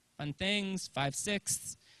 fun things,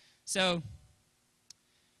 5/6. So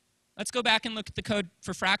let's go back and look at the code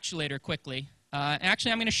for Fractulator quickly.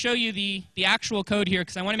 Actually, I'm going to show you the actual code here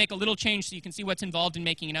because I want to make a little change so you can see what's involved in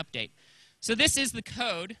making an update. So this is the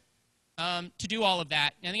code to do all of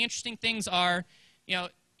that. Now, the interesting things are,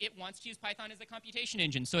 it wants to use Python as a computation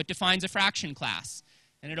engine, so it defines a fraction class.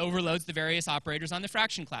 and it overloads the various operators on the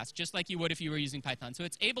fraction class, just like you would if you were using Python. So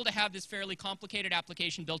it's able to have this fairly complicated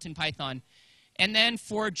application built in Python. And then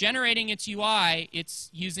for generating its UI, it's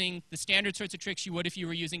using the standard sorts of tricks you would if you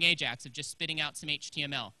were using Ajax, of just spitting out some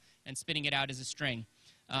HTML and spitting it out as a string.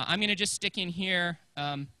 I'm going to just stick in here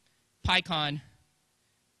PyCon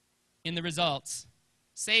in the results.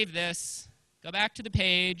 Save this. Go back to the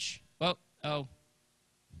page.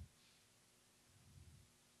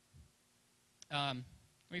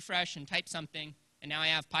 Refresh and type something, and now I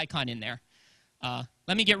have PyCon in there.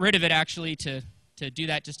 Let me get rid of it, actually, to do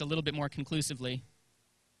that just a little bit more conclusively.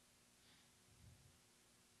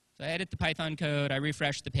 So I edit the Python code. I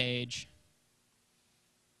refresh the page.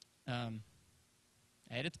 I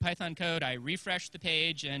edit the Python code. I refresh the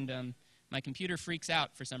page, and my computer freaks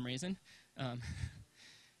out for some reason. So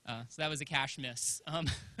that was a cache miss.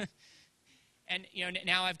 And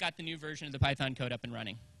now I've got the new version of the Python code up and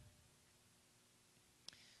running.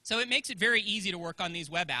 So it makes it very easy to work on these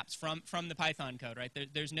web apps from the Python code, right?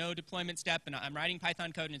 There's no deployment step, and I'm writing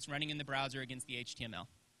Python code, and it's running in the browser against the HTML.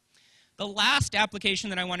 The last application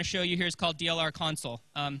that I want to show you here is called DLR Console.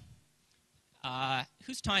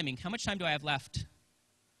 Who's timing? How much time do I have left?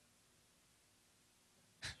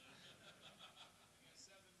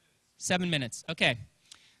 7 minutes. Okay.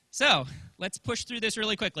 So let's push through this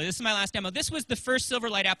really quickly. This is my last demo. This was the first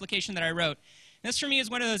Silverlight application that I wrote. This, for me, is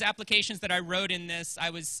one of those applications that I wrote in this. I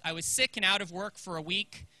was sick and out of work for a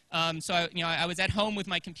week, so I was at home with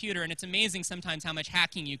my computer, and it's amazing sometimes how much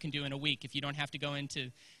hacking you can do in a week if you don't have to go into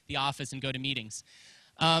the office and go to meetings.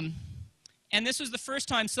 And this was the first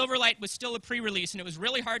time Silverlight was still a pre-release, and it was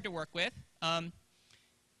really hard to work with.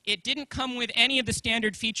 It didn't come with any of the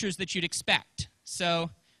standard features that you'd expect. So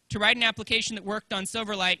to write an application that worked on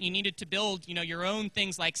Silverlight, you needed to build your own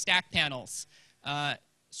things like stack panels,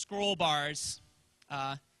 scroll bars,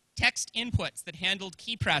 text inputs that handled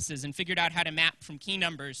key presses and figured out how to map from key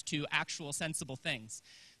numbers to actual sensible things.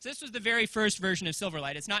 So this was the very first version of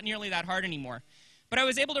Silverlight. It's not nearly that hard anymore. But I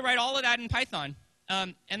was able to write all of that in Python.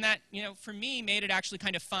 And that, for me, made it actually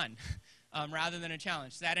kind of fun rather than a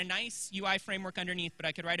challenge. So I had a nice UI framework underneath, but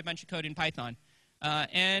I could write a bunch of code in Python.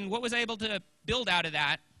 And what was I able to build out of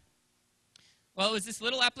that? Well, it was this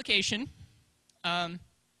little application that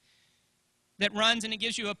runs, and it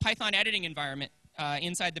gives you a Python editing environment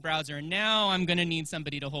inside the browser. And now I'm going to need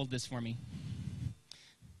somebody to hold this for me.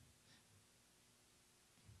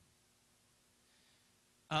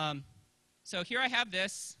 So here I have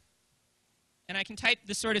this, and I can type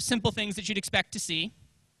the sort of simple things that you'd expect to see.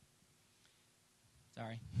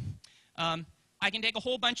 Sorry. I can take a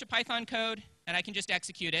whole bunch of Python code, and I can just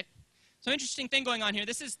execute it. So interesting thing going on here.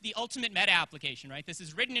 This is the ultimate meta application, right? This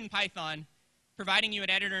is written in Python, providing you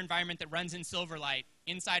an editor environment that runs in Silverlight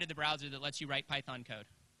inside of the browser that lets you write Python code.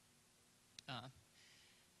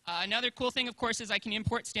 Another cool thing, of course, is I can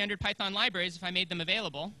import standard Python libraries if I made them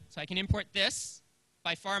available. So I can import this,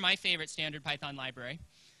 by far my favorite standard Python library.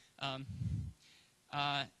 I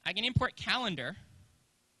can import calendar.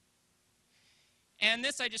 And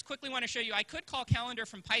this I just quickly want to show you. I could call calendar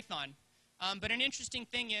from Python. But an interesting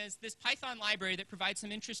thing is this Python library that provides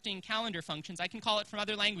some interesting calendar functions, I can call it from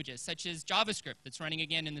other languages, such as JavaScript that's running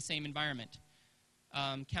again in the same environment.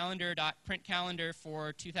 Calendar.printCalendar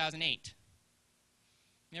for 2008.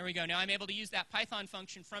 There we go. Now I'm able to use that Python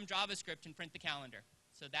function from JavaScript and print the calendar.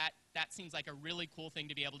 So that seems like a really cool thing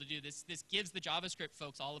to be able to do. This gives the JavaScript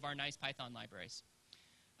folks all of our nice Python libraries.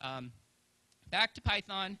 Back to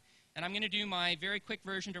Python, and I'm going to do my very quick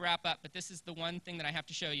version to wrap up, but this is the one thing that I have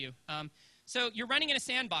to show you. So you're running in a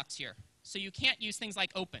sandbox here, so you can't use things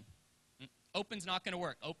like open. Open's not going to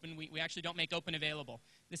work. Open, we actually don't make open available.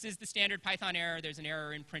 This is the standard Python error. There's an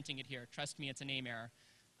error in printing it here. Trust me, it's a name error.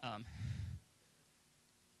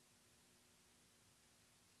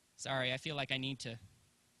 Sorry, I feel like I need to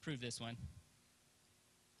prove this one.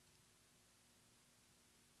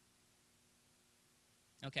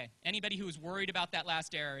 Okay, anybody who was worried about that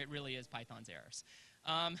last error, it really is Python's errors.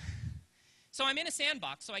 So I'm in a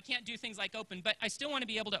sandbox, so I can't do things like open, but I still want to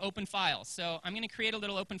be able to open files. So I'm going to create a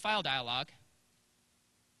little open file dialog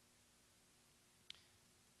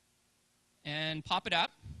and pop it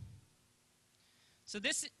up. So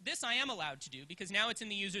this I am allowed to do because now it's in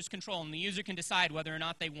the user's control, and the user can decide whether or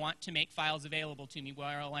not they want to make files available to me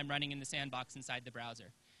while I'm running in the sandbox inside the browser.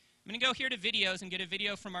 I'm going to go here to videos and get a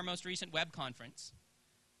video from our most recent web conference.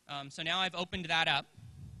 So now I've opened that up,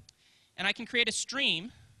 and I can create a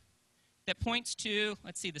stream that points to,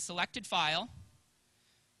 let's see, the selected file,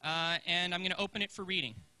 and I'm going to open it for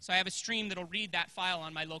reading. So I have a stream that'll read that file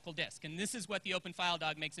on my local disk, and this is what the Open File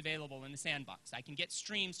Dog makes available in the sandbox. I can get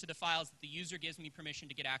streams to the files that the user gives me permission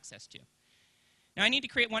to get access to. Now I need to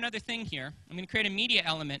create one other thing here. I'm going to create a media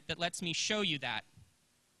element that lets me show you that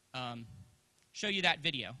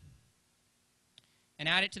video. And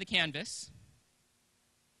add it to the canvas.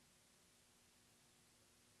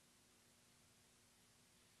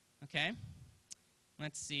 Okay.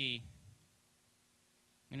 Let's see.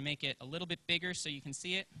 I'm going to make it a little bit bigger so you can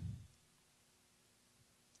see it.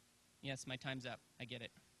 Yes, my time's up. I get it.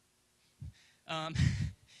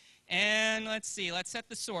 And let's see. Let's set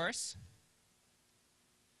the source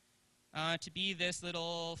to be this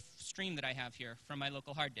little stream that I have here from my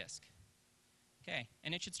local hard disk. Okay.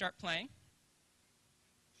 And it should start playing.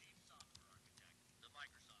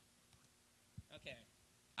 Okay.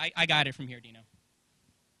 I got it from here, Dino.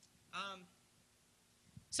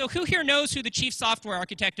 So who here knows who the chief software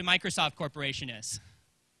architect of Microsoft Corporation is?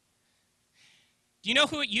 Do you know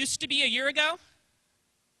who it used to be a year ago?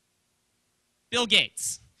 Bill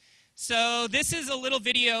Gates. So this is a little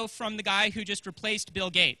video from the guy who just replaced Bill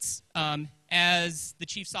Gates as the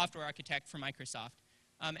chief software architect for Microsoft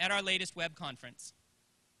at our latest web conference.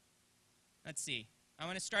 Let's see. I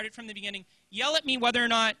want to start it from the beginning. Yell at me whether or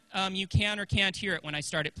not you can or can't hear it when I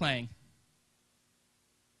start it playing.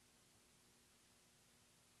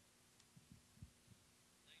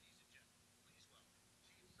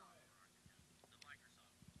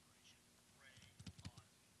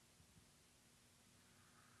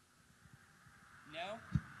 No?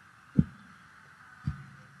 Thank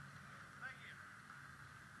you.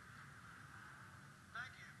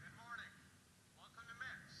 Good morning. Welcome to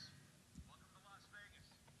Mix. Welcome to Las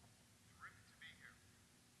Vegas. Great to be here.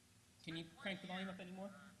 Can you crank the volume up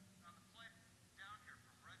anymore? On the flight down here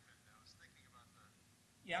from Redmond, I was thinking about the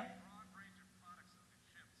Yeah? broad range of products that we've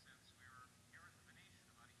shipped since we were here at the Venetian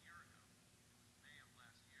about a year ago, May of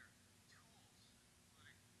last year. Tools,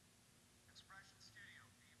 including Expression Studio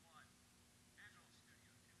V1, Visual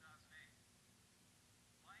Studio 2008,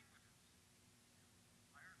 languages,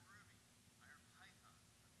 Iron Ruby, Iron Python.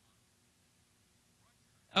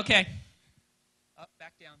 Okay. Up,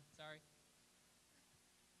 back down. Sorry.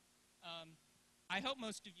 I hope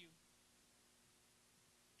most of you...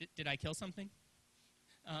 Did I kill something?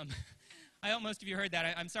 I hope most of you heard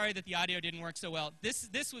that. I'm sorry that the audio didn't work so well.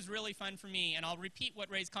 This was really fun for me, and I'll repeat what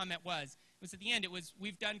Ray's comment was. It was at the end,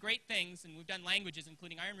 we've done great things, and we've done languages,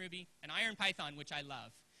 including Iron Ruby and IronPython, which I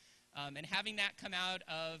love. And having that come out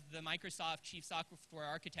of the Microsoft Chief Software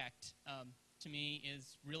Architect, to me,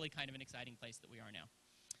 is really kind of an exciting place that we are now.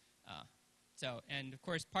 And of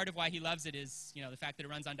course, part of why he loves it is, the fact that it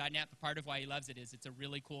runs on .NET, but part of why he loves it is it's a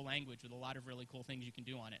really cool language with a lot of really cool things you can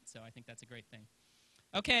do on it. So I think that's a great thing.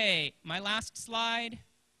 Okay, my last slide,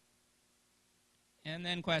 and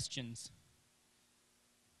then questions.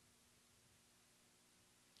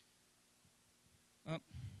 Oh.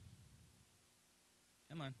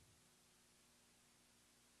 Come on.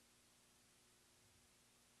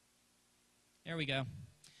 There we go.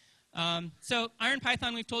 So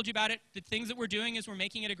IronPython, we've told you about it. The things that we're doing is we're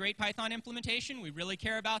making it a great Python implementation. We really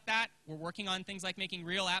care about that. We're working on things like making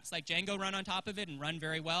real apps like Django run on top of it and run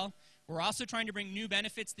very well. We're also trying to bring new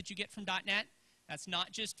benefits that you get from .NET. That's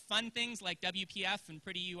not just fun things like WPF and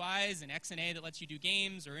pretty UIs and XNA that lets you do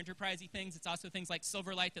games or enterprisey things. It's also things like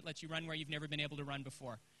Silverlight that lets you run where you've never been able to run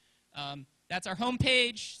before. That's our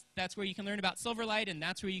homepage. That's where you can learn about Silverlight, and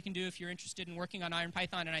that's where you can do if you're interested in working on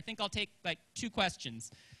IronPython. And I think I'll take like 2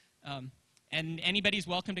 questions. And anybody's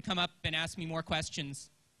welcome to come up and ask me more questions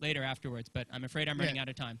later afterwards, but I'm afraid I'm running out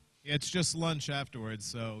of time. Yeah, it's just lunch afterwards,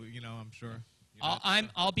 so, I'm sure.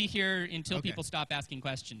 I'll be here until people stop asking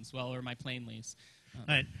questions, or my plane leaves. All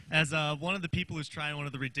right. As one of the people who's trying one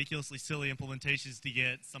of the ridiculously silly implementations to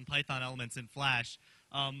get some Python elements in Flash,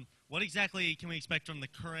 what exactly can we expect from the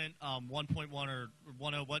current 1.1 or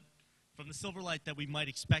 1.0? From the Silverlight that we might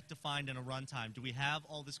expect to find in a runtime? Do we have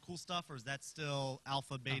all this cool stuff, or is that still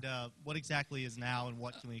alpha, beta? What exactly is now, and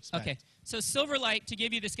what can we expect? Okay, so Silverlight, to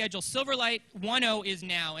give you the schedule, Silverlight 1.0 is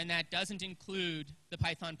now, and that doesn't include the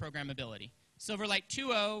Python programmability. Silverlight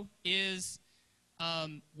 2.0 is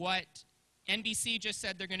what NBC just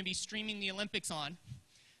said they're going to be streaming the Olympics on.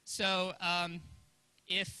 So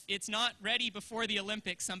if it's not ready before the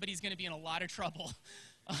Olympics, somebody's going to be in a lot of trouble.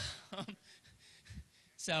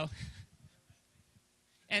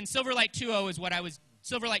 And Silverlight 2.0 is what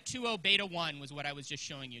Silverlight 2.0 Beta 1 was what I was just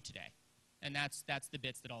showing you today. And that's the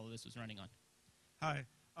bits that all of this was running on. Hi.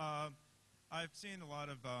 I've seen a lot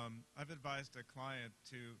of, I've advised a client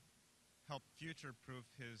to help future-proof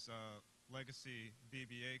his legacy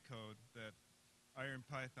VBA code that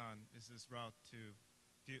IronPython is his route to,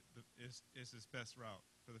 is his best route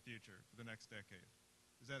for the future, for the next decade.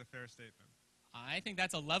 Is that a fair statement? I think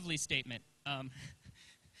that's a lovely statement.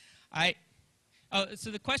 Oh,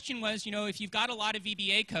 so the question was, if you've got a lot of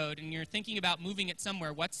VBA code and you're thinking about moving it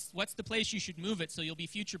somewhere, what's the place you should move it so you'll be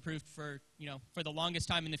future-proofed for the longest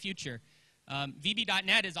time in the future?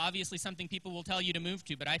 VB.NET is obviously something people will tell you to move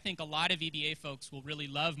to, but I think a lot of VBA folks will really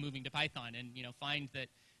love moving to Python and find that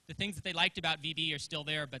the things that they liked about VB are still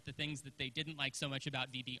there, but the things that they didn't like so much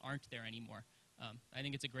about VB aren't there anymore. I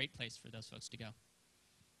think it's a great place for those folks to go.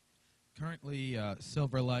 Currently,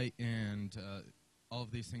 Silverlight and all of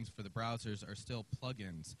these things for the browsers are still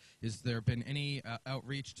plugins. Has there been any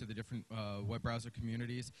outreach to the different web browser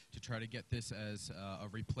communities to try to get this as a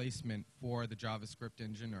replacement for the JavaScript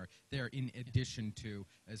engine, or they're in addition to,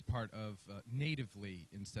 as part of natively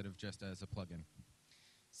instead of just as a plugin?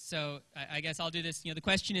 So I guess I'll do this. The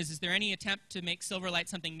question is there any attempt to make Silverlight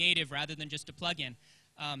something native rather than just a plugin?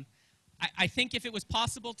 I think if it was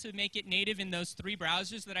possible to make it native in those 3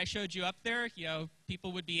 browsers that I showed you up there,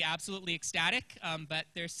 people would be absolutely ecstatic. But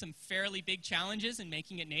there's some fairly big challenges in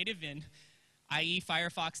making it native in IE,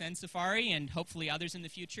 Firefox, and Safari, and hopefully others in the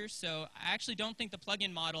future. So I actually don't think the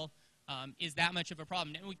plugin model is that much of a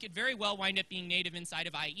problem. And we could very well wind up being native inside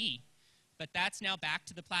of IE, but that's now back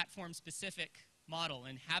to the platform-specific model,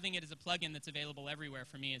 and having it as a plugin that's available everywhere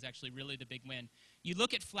for me is actually really the big win. You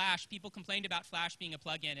look at Flash, people complained about Flash being a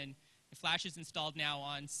plugin, and Flash is installed now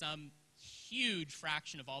on some huge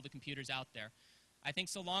fraction of all the computers out there. I think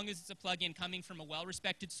so long as it's a plugin coming from a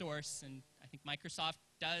well-respected source, and I think Microsoft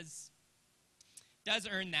does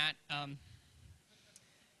earn that,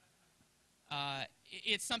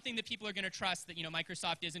 it's something that people are going to trust, that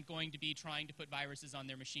Microsoft isn't going to be trying to put viruses on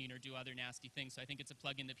their machine or do other nasty things. So I think it's a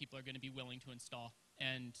plugin that people are going to be willing to install.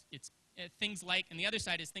 And it's things like, and the other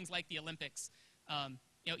side is things like the Olympics.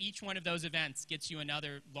 Each one of those events gets you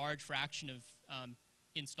another large fraction of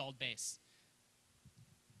installed base.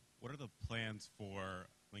 What are the plans for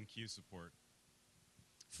LINQ support?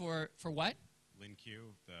 For what?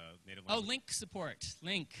 LINQ, the native Oh, language. LINQ support.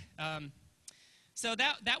 LINQ. So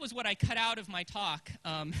that was what I cut out of my talk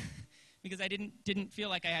because I didn't feel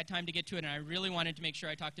like I had time to get to it, and I really wanted to make sure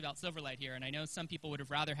I talked about Silverlight here. And I know some people would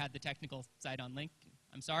have rather had the technical side on LINQ.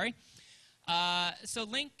 I'm sorry. So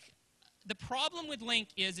LINQ. The problem with LINQ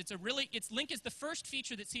is LINQ is the first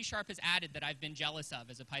feature that C# has added that I've been jealous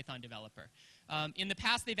of as a Python developer. In the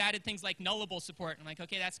past, they've added things like nullable support. And I'm like,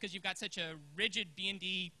 okay, that's because you've got such a rigid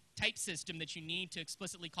BND type system that you need to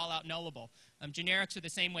explicitly call out nullable. Generics are the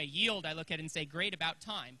same way. Yield, I look at and say, great, about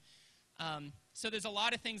time. So there's a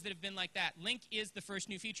lot of things that have been like that. LINQ is the first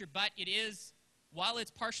new feature, but it is, while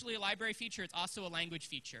it's partially a library feature, it's also a language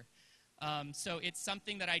feature. So it's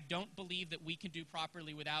something that I don't believe that we can do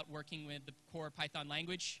properly without working with the core Python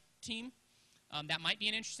language team. That might be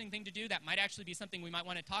an interesting thing to do. That might actually be something we might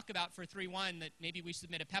want to talk about for 3.1, that maybe we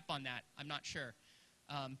submit a PEP on that. I'm not sure.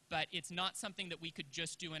 But it's not something that we could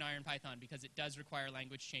just do in IronPython because it does require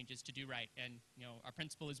language changes to do right. And our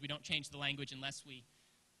principle is we don't change the language unless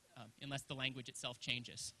the language itself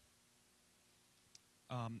changes.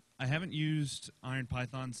 I haven't used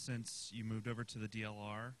IronPython since you moved over to the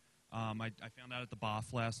DLR. I found out at the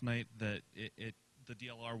BOF last night that the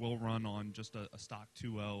DLR will run on just a stock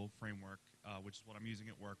 2.0 framework, which is what I'm using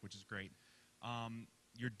at work, which is great.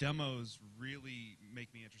 Your demos really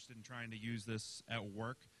make me interested in trying to use this at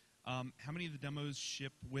work. How many of the demos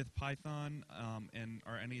ship with Python, and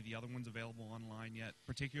are any of the other ones available online yet,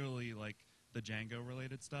 particularly like the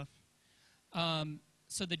Django-related stuff?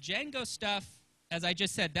 So the Django stuff, as I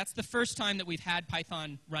just said, that's the first time that we've had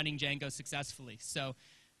Python running Django successfully. So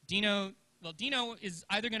Dino is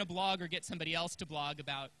either going to blog or get somebody else to blog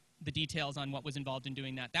about the details on what was involved in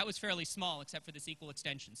doing that. That was fairly small, except for the SQL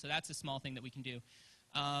extension, so that's a small thing that we can do.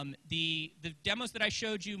 The demos that I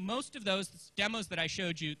showed you, most of those demos that I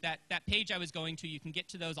showed you, that page I was going to, you can get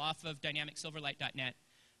to those off of dynamicsilverlight.net.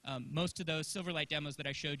 Most of those Silverlight demos that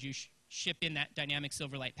I showed you ship in that dynamic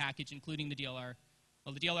Silverlight package, including the DLR.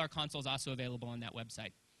 Well, the DLR console is also available on that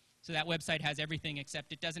website. So that website has everything,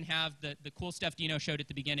 except it doesn't have the cool stuff Dino showed at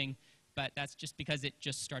the beginning, but that's just because it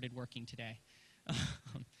just started working today.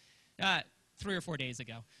 3 or 4 days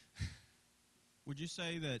ago. Would you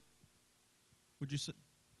say that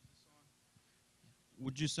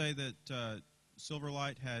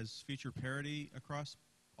Silverlight has feature parity across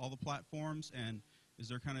all the platforms, and is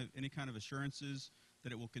there any kind of assurances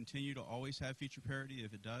that it will continue to always have feature parity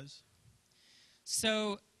if it does?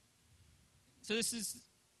 So this is,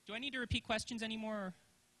 do I need to repeat questions anymore?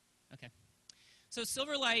 Okay. So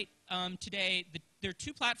Silverlight today, there are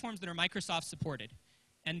 2 platforms that are Microsoft supported,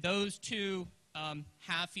 and those 2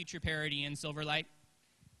 have feature parity in Silverlight,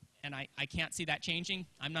 and I can't see that changing.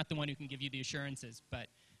 I'm not the one who can give you the assurances, but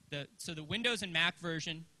so the Windows and Mac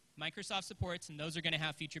version, Microsoft supports, and those are going to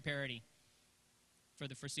have feature parity. for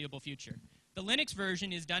the foreseeable future. The Linux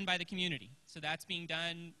version is done by the community. So that's being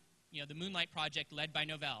done, the Moonlight project led by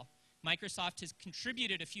Novell. Microsoft has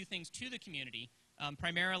contributed a few things to the community,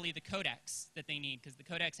 primarily the codecs that they need, because the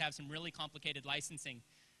codecs have some really complicated licensing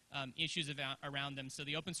issues around them. So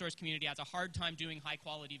the open source community has a hard time doing high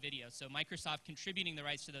quality video. So Microsoft contributing the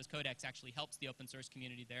rights to those codecs actually helps the open source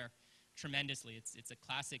community there tremendously. It's a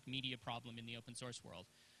classic media problem in the open source world.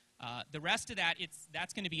 The rest of that,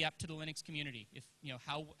 that's going to be up to the Linux community. If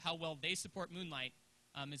how well they support Moonlight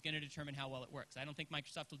is going to determine how well it works. I don't think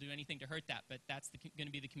Microsoft will do anything to hurt that, but that's going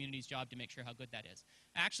to be the community's job to make sure how good that is.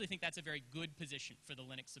 I actually think that's a very good position for the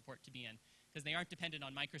Linux support to be in, because they aren't dependent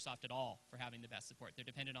on Microsoft at all for having the best support. They're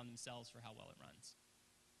dependent on themselves for how well it runs.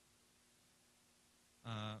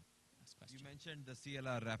 You mentioned the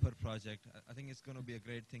CLR wrapper project. I think it's going to be a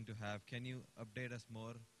great thing to have. Can you update us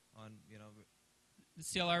more on, The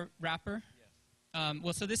CLR wrapper? Yes.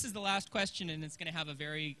 Well, so this is the last question, and it's going to have a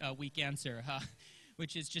very weak answer,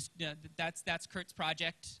 which is just that's Kurt's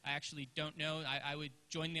project. I actually don't know. I would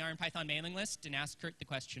join the IronPython mailing list and ask Kurt the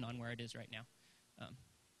question on where it is right now.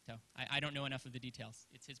 So I don't know enough of the details.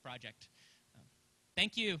 It's his project.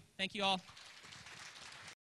 Thank you. Thank you all.